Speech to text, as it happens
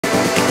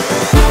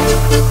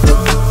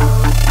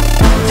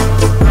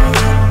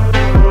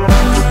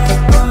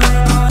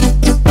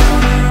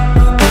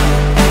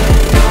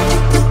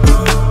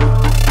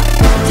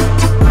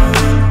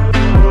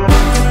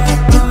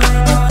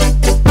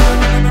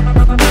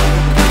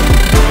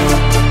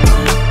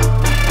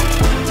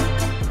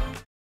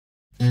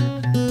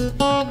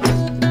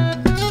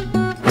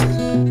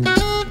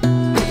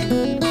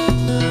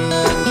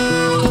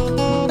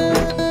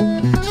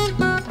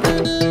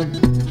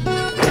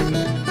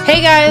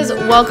Hey guys,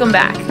 welcome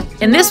back.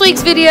 In this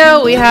week's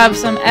video, we have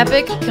some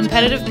epic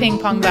competitive ping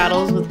pong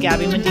battles with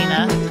Gabby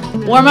Medina,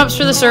 warm-ups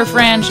for the Surf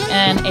Ranch,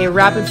 and a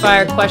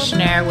rapid-fire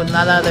questionnaire with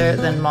none other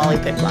than Molly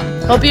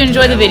Piklum. Hope you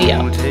enjoy the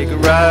video. Take a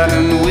ride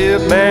in the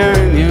wheelbarrow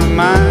in your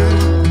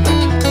mind.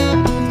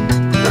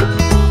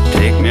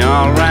 Take me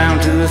all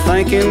around to the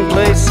thinking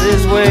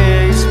places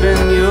where you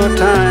spend your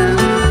time.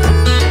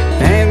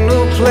 Ain't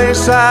no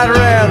place I'd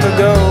rather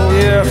go.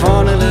 You're a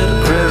funny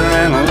little critter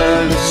and I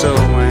love you so,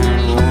 man.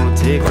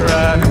 Take a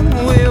ride in the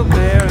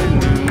wheelbarrow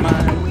in your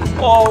mind.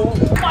 Oh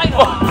my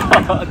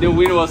god! The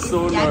wind was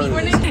so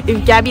nice.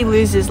 If Gabby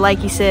loses, like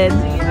he said,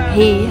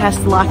 he has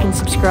to like and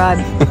subscribe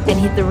and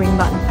hit the ring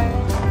button.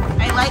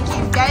 Hey, Lakey,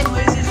 if Gabe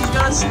loses, he's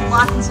got to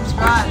like and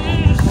subscribe.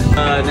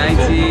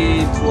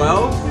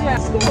 1912?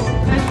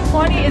 Yeah.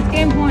 20 is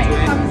game point.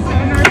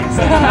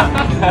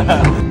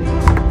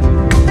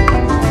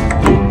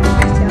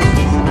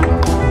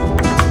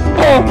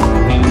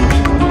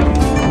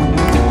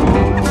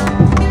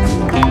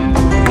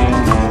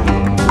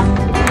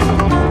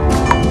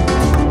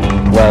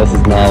 Wow, this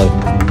is gnarly.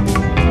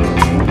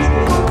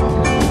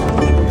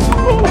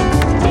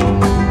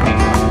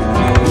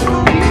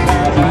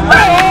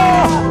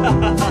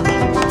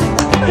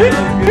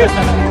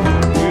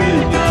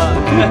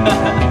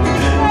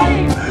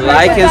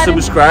 Like and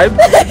subscribe.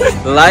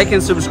 Like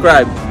and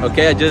subscribe.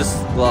 Okay, I just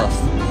lost.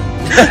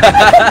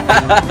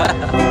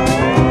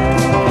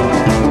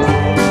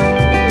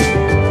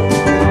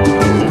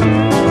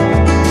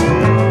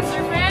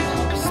 Surf Ranch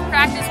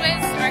practice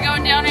weights are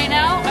going down right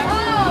now.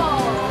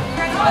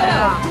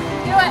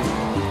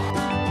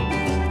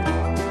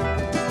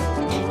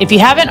 If you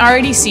haven't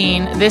already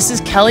seen, this is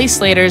Kelly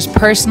Slater's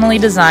personally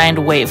designed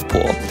wave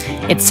pool.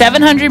 It's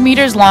 700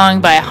 meters long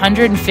by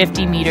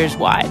 150 meters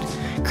wide,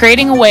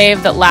 creating a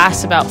wave that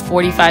lasts about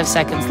 45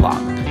 seconds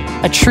long,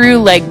 a true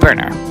leg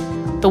burner.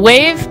 The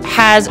wave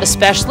has a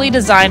specially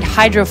designed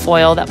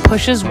hydrofoil that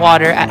pushes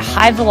water at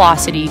high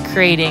velocity,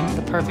 creating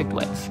the perfect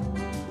wave.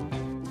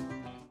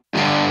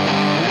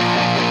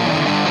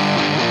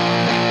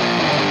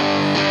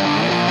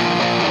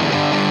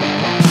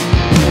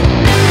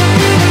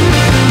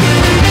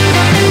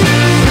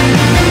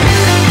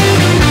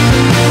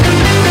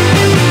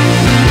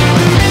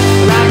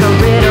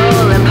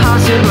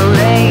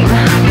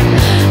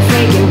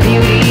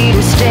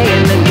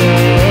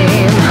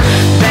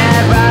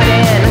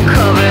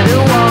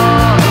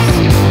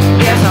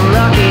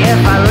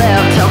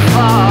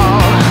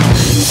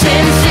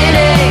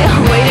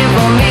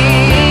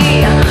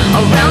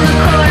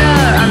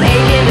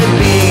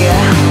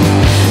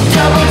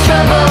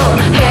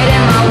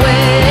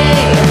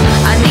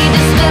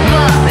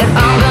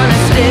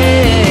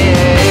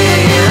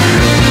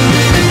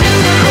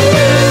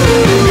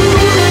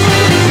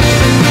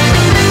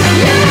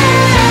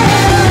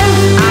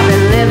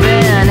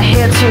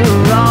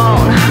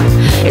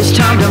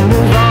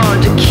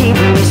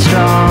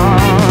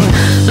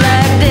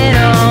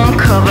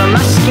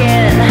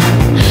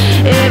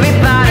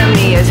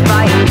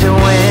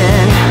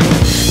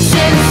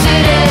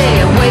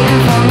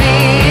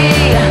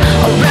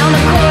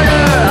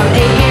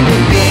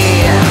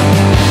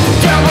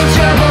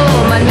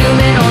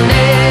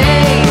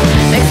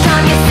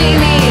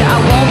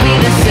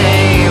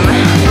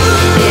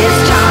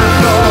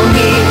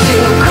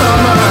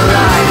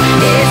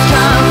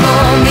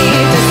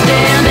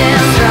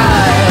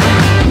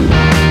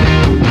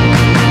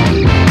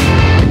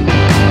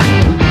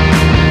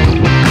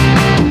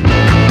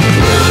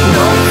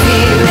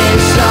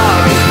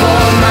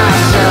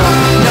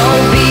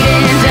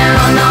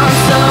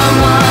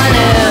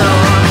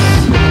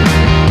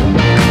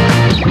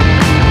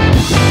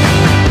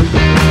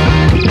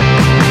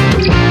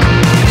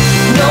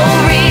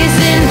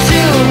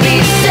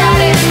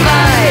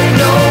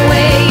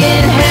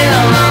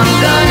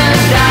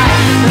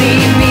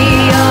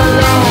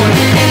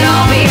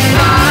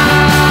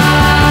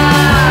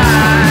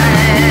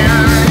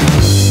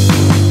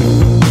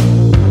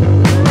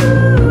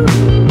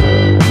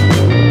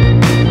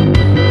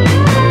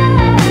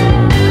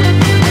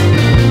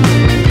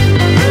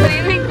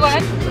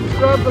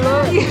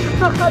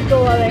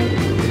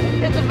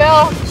 Hit the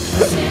bell.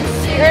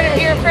 You heard it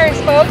here first,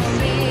 folks.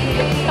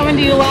 Coming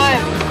to you live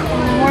from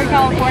Lemoore,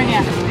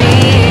 California.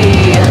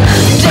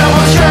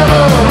 Double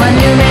trouble, my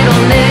new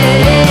middle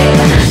name.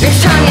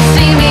 Next time you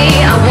see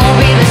me, I won't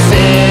be the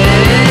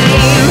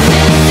same.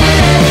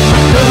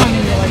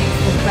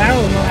 The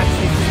barrel will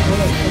actually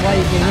control it, the way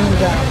you get in the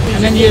barrel.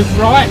 And then you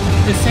right,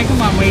 the second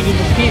one where you do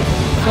the pit,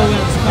 so when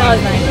it's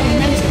closed,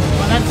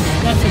 well,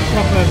 that's a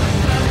proper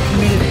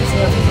committed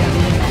surfing down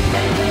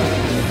there.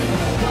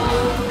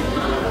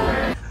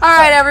 All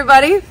right,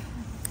 everybody.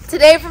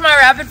 Today for my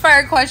rapid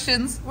fire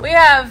questions, we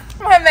have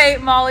my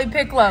mate, Molly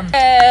Piklum.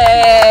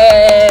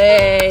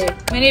 Hey!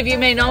 Many of you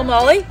may know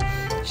Molly.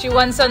 She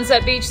won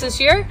Sunset Beach this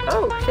year.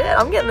 Oh shit,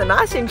 I'm getting the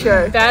nice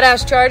intro.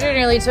 Badass Charger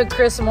nearly took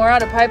Chris Moore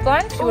out of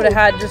Pipeline. She would have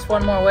had just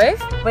one more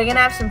wave. We're gonna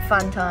have some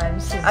fun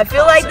times. I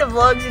feel like the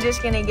vlogs are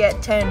just gonna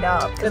get turned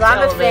up because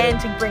I'm a fan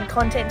to bring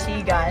content to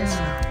you guys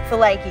for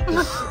Lakey.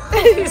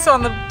 He's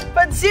on the...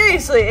 But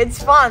seriously,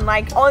 it's fun.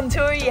 Like on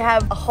tour, you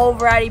have a whole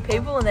variety of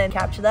people and then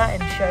capture that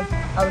and show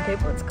other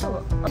people. It's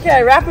cool.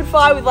 Okay, rapid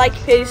fire with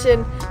Lakey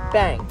Peterson.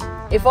 Bang.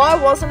 If I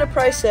wasn't a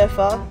pro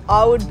surfer,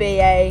 I would be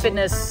a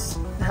fitness,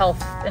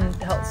 health, and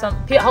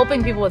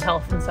helping people with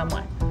health in some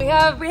way. We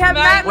have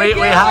Matt We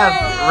McGillivray.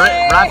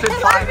 have rapid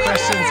fire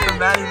questions from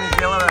Maddie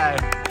McGillivray.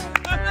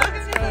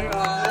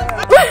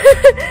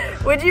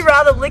 Would you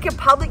rather lick a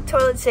public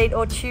toilet seat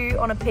or chew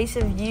on a piece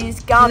of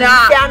used gum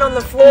Nah. down on the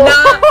floor?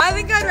 Nah, I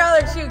think I'd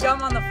rather chew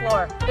gum on the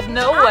floor. There's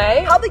no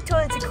way. Public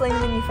toilets are cleaner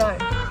than your phone.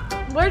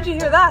 Where'd you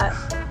hear that?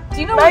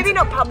 Do you know Maybe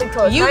not public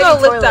toilets. You maybe go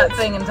lick toilets. that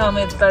thing and tell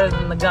me it's better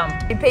than the gum.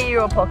 PU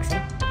or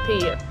epoxy?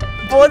 PU.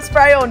 Board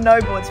spray or no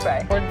board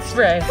spray? Board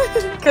spray.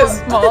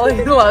 Because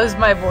Molly loves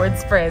my board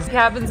sprays. He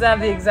happens to have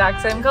the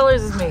exact same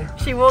colors as me.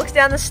 She walks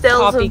down the stairs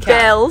Copycat. of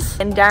bells,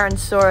 and Darren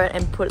saw it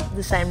and put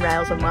the same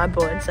rails on my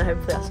board, so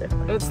hopefully I'll surf.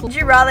 Would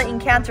you rather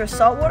encounter a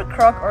saltwater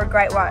croc or a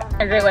great white?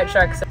 A great white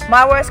shark. So,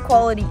 My worst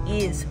quality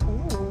is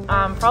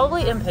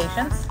probably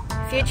impatience.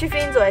 future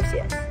fins or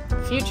FCS?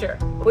 Future.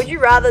 Would you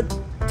rather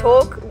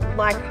talk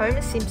like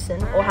Homer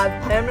Simpson or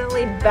have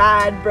permanently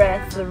bad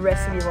breath for the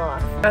rest of your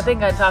life? I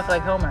think I'd talk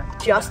like Homer.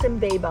 Justin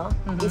Bieber,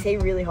 is he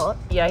really hot?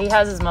 Yeah, he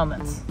has his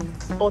moments.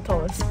 Or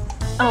Thomas?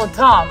 Oh,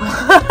 Tom.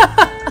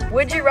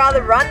 Would you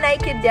rather run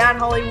naked down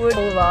Hollywood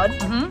Boulevard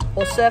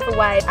or surf a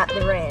wave at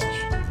the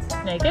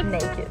ranch? Naked?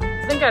 Naked.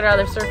 I think I'd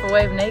rather surf a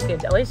wave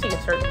naked. At least you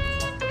could surf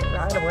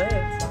ride a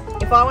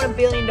wave. If I won $1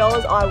 billion,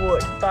 I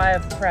would. Buy a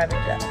private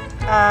jet.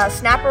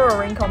 Snapper or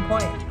Rincon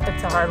Point?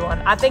 It's a hard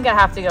one. I think I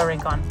have to go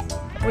Rincon.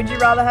 Would you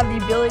rather have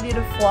the ability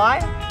to fly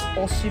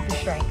or super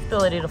strength?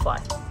 Ability to fly.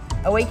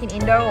 A week in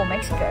Indo or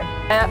Mexico?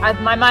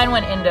 My mind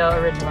went Indo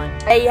originally.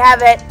 There you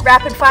have it.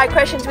 Rapid fire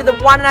questions with the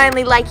one and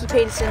only Lakey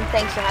Peterson.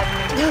 Thanks for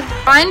having me.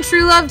 Find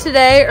true love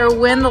today or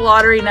win the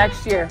lottery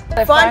next year.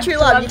 Find true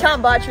love. You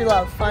can't buy true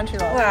love. Find true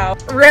love. Wow.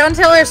 Round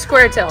tail or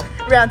square tail?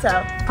 Round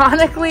tail.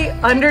 Chronically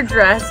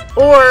underdressed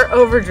or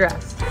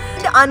overdressed?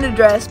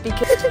 Underdressed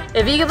because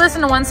If you could listen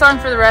to one song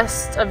for the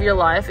rest of your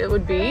life, it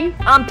would be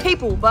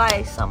People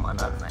by someone,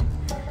 I don't know.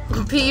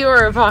 PU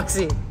or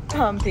Epoxy.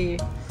 PU.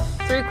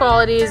 3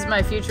 qualities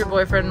my future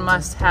boyfriend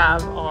must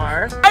have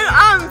are...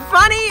 I'm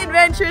funny,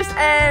 adventurous,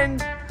 and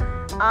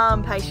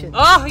patient.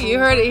 Oh, you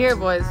heard it here,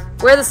 boys.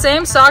 Wear the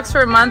same socks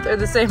for a month or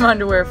the same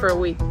underwear for a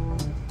week.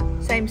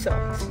 Same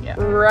socks. Yeah.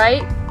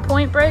 Right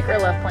point break or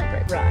left point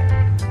break?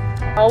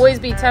 Right. Always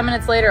be 10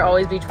 minutes late or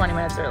always be 20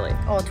 minutes early.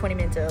 Oh, 20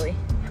 minutes early.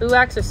 Poo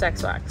wax or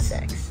sex wax?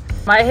 Sex.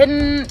 My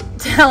hidden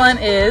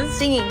talent is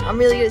Singing. I'm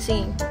really good at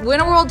singing.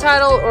 win a world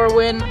title or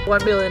win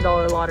 $1 billion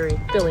lottery.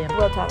 Billion.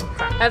 World title.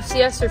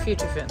 FCS or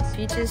future fins?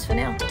 Futures for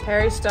now.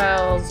 Harry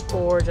Styles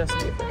or Justin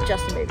Bieber?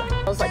 Justin Bieber.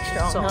 I was like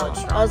strong. Solid, huh?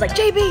 strong. I was like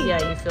JB.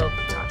 Yeah, you feel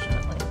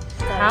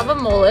passionately. Have a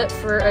mullet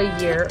for a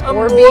year A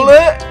or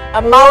mullet.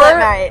 A mullet,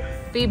 mate.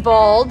 be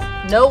bald,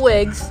 no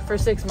wigs for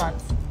 6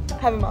 months.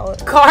 Have a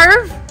mullet.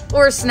 Carve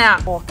or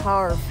snap? Or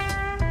carve.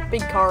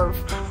 Big carve.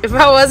 If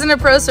I wasn't a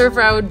pro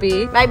surfer, I would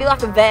be. Maybe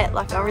like a vet.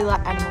 Like I really like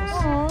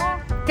animals.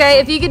 Okay,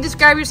 if you could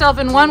describe yourself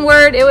in one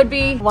word, it would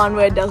be One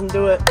word doesn't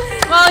do it.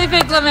 Molly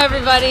Piklum,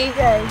 everybody.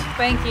 Yay.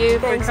 Thank you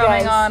Thanks, for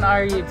coming guys. on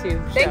our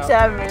YouTube show. Thanks for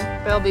having me.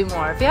 There'll be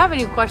more. If you have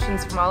any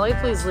questions for Molly,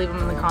 please leave them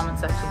in the comment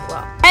section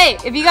below. Hey,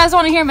 if you guys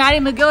want to hear Maddie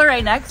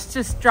McGillivray next,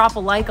 just drop a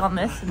like on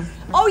this.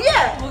 Oh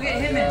yeah. We'll get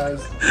him in.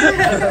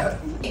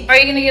 Are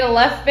you gonna get a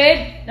left,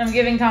 babe? I'm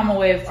giving Tom a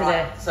wave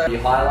today. So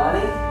you're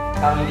highlighting,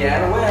 coming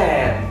down,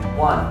 wham.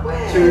 1,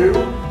 2,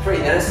 3.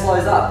 Then it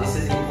slows up. This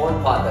is the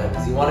important part though,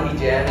 because you want to be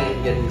jamming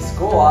and getting the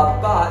score,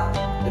 but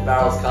the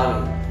barrel's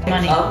coming.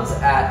 Money. It comes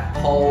at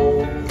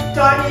hole.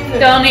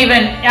 Don't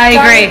even. I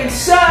agree.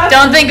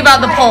 Don't think about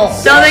the pull.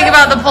 Don't think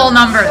about the pull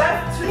number.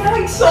 How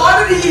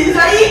excited he is.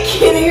 Are you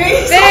kidding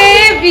me?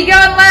 Babe, you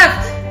going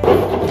left.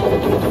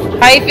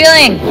 How you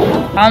feeling?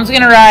 Tom's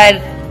gonna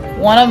ride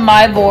one of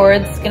my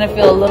boards. It's gonna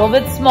feel a little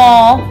bit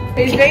small.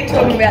 He's been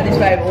talking about this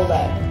wave all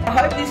day. I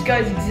hope this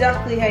goes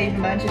exactly how you've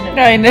imagined it.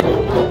 I know.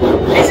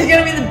 This is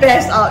going to be the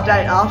best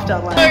update after.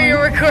 Like. Oh,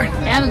 you're recording.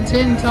 Out of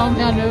 10, Tom,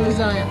 how nervous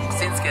are you?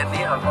 Since getting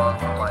here, I've gone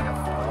from like a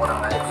 4 to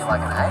maybe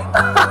like an 8.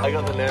 I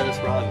got the nervous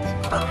runs.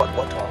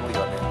 What time we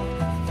got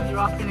now? You're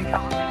off in a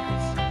couple of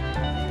minutes.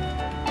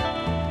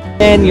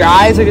 And your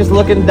eyes are just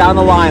looking down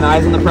the line,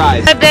 eyes on the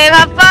prize. Hey, babe,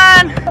 have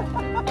fun.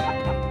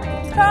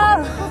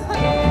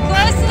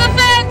 Close to the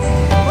fence.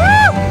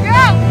 Woo!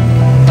 Go.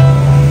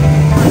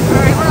 All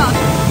right, we're off.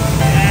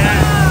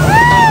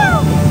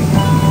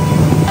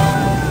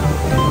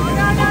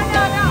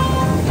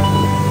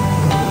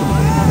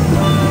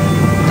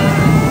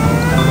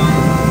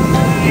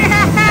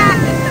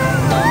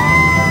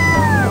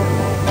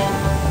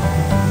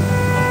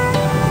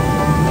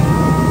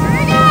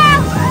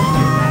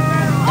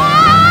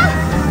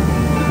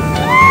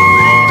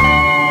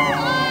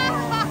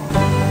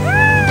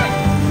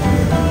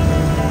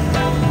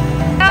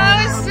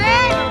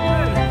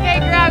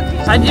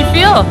 How'd you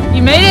feel?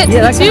 You made it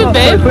to the tube,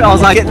 babe. I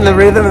was like getting the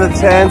rhythm of the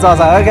turns. I was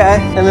like,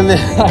 okay. And then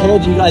I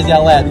heard you guys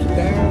yell out.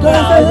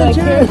 I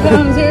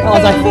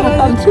was like,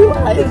 I'm too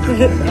late.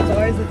 It's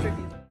always the tricky.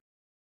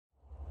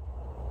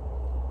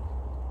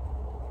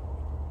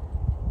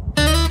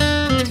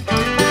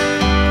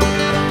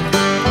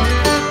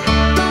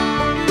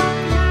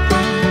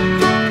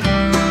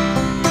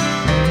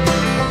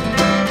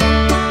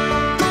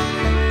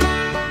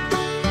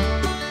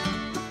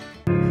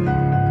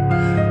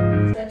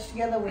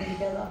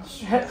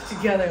 Stretch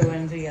together,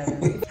 win together.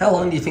 How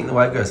long do you think the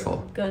wave goes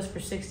for? Goes for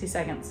 60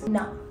 seconds.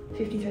 No,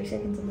 53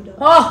 seconds on the dot.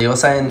 Oh! You're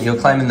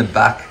claiming the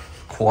back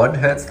quad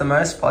hurts the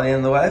most by the end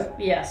of the wave?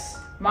 Yes,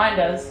 mine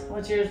does.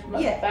 What's yours?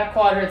 Yeah. That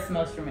quad hurts the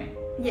most for me.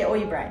 Yeah, or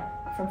your brain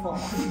from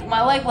falling off.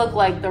 My leg looked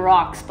like the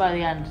rocks by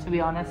the end, to be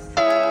honest.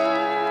 Right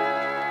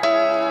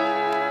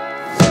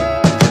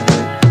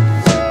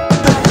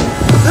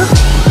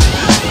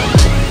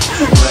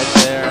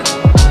there.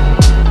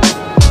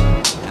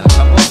 And a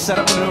couple of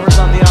setup maneuvers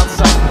on the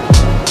outside.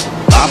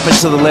 Up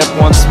into the lip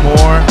once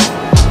more.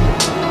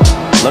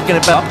 Looking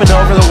at up and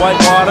over the white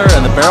water,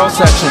 and the barrel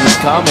section is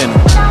coming.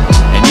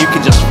 And you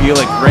can just feel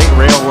it. Great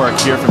rail work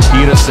here from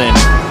Peterson.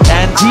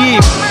 And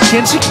deep.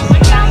 Can she?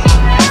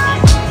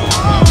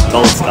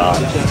 Solid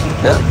start.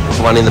 Yeah.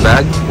 One in the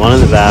bag. One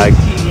in the bag.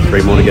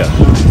 3 more to go.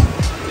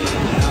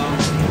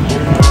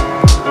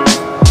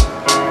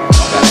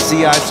 That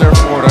CI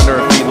surfboard under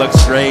her feet looks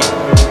great.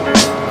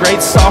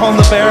 Great stall in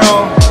the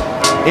barrel.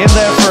 In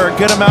there for a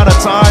good amount of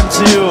time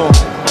too.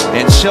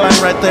 And showing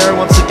right there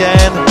once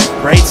again.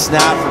 Great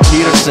snap for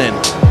Peterson.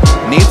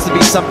 Needs to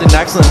be something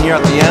excellent here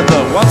at the end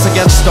though. Once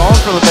again stalling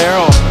for the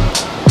barrel.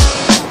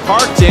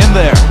 Parked in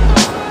there.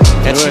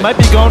 And she might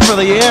be going for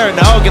the air.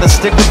 No, gonna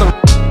stick with the...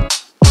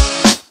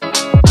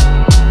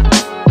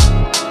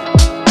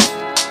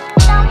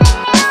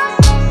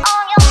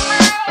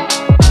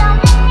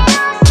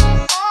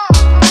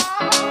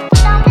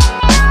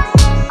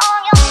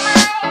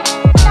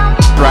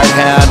 right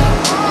hand.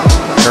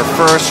 Her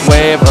first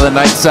wave of the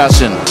night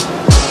session.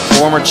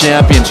 Former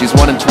champion. She's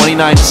won in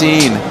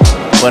 2019.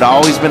 But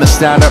always been a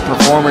stand-up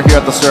performer here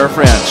at the Surf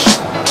Ranch.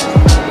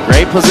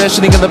 Great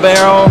positioning in the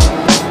barrel.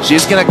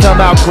 She's gonna come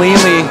out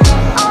cleanly.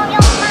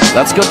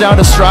 Let's go down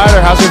to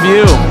Strider. How's her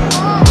view?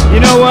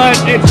 You know what?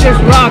 It's just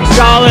rock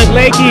solid.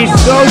 Lakey's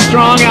so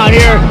strong out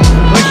here.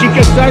 When she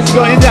starts to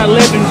go into that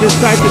lip and just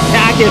starts to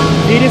attack it,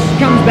 he just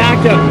comes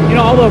back to, you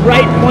know, all the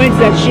right points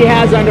that she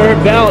has under her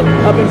belt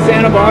up in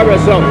Santa Barbara.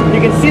 So you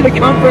can see the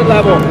comfort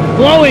level.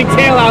 Blowing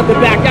tail out the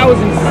back. That was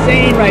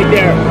insane right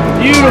there.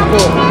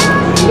 Beautiful.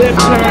 Lip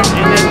turn,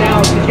 and then now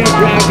she's going to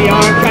drag the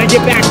arm, try and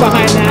get back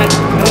behind that,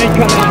 and then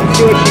come out and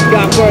see what she's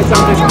got for us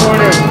on this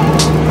corner.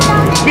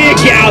 Big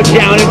gouge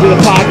down into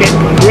the pocket.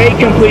 Great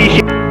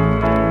completion.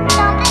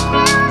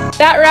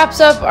 That wraps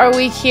up our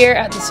week here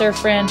at the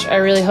Surf Ranch. I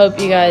really hope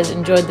you guys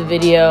enjoyed the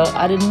video.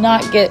 I did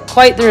not get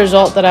quite the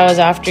result that I was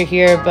after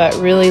here, but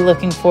really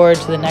looking forward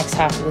to the next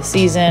half of the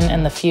season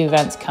and the few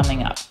events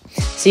coming up.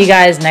 See you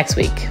guys next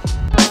week.